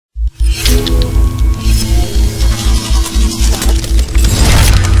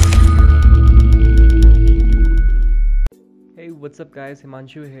what's up guys,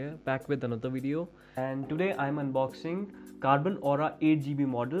 Himanshu here, back with another video. And today I'm unboxing Karbonn Aura 8GB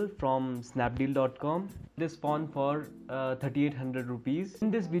model from Snapdeal.com. This phone for 3800 rupees.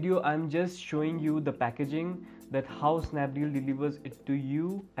 In this video I'm just showing you the packaging, that how Snapdeal delivers it to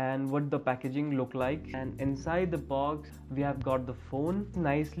you and what the packaging look like. And inside the box we have got the phone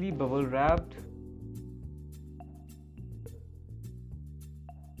nicely bubble wrapped.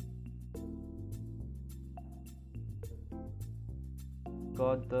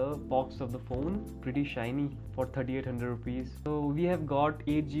 Got the box of the phone, pretty shiny, for 3800 rupees. So we have got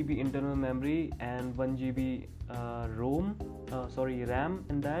 8GB internal memory and 1GB RAM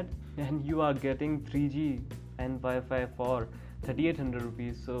in that, and you are getting 3G and Wi-Fi for 3800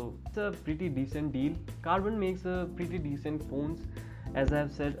 rupees. So it's a pretty decent deal. Karbonn makes a pretty decent phones, as I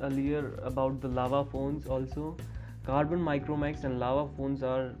have said earlier about the Lava phones also. Karbonn Micromax and Lava phones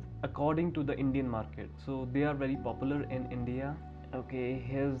are according to the Indian market, so they are very popular in India. Okay,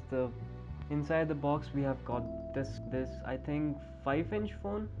 here's the inside the box. We have got this I think 5-inch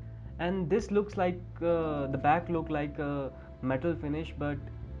phone, and this looks like the back look like a metal finish but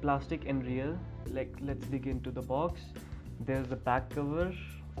plastic in real. Like, let's dig into the box. There's the back cover,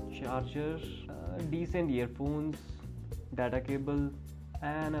 charger, decent earphones, data cable,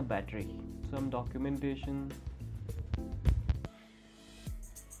 and a battery, some documentation.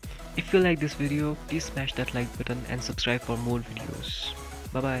 If you like this video, please smash that like button and subscribe for more videos.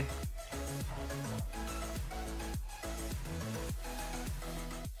 Bye bye.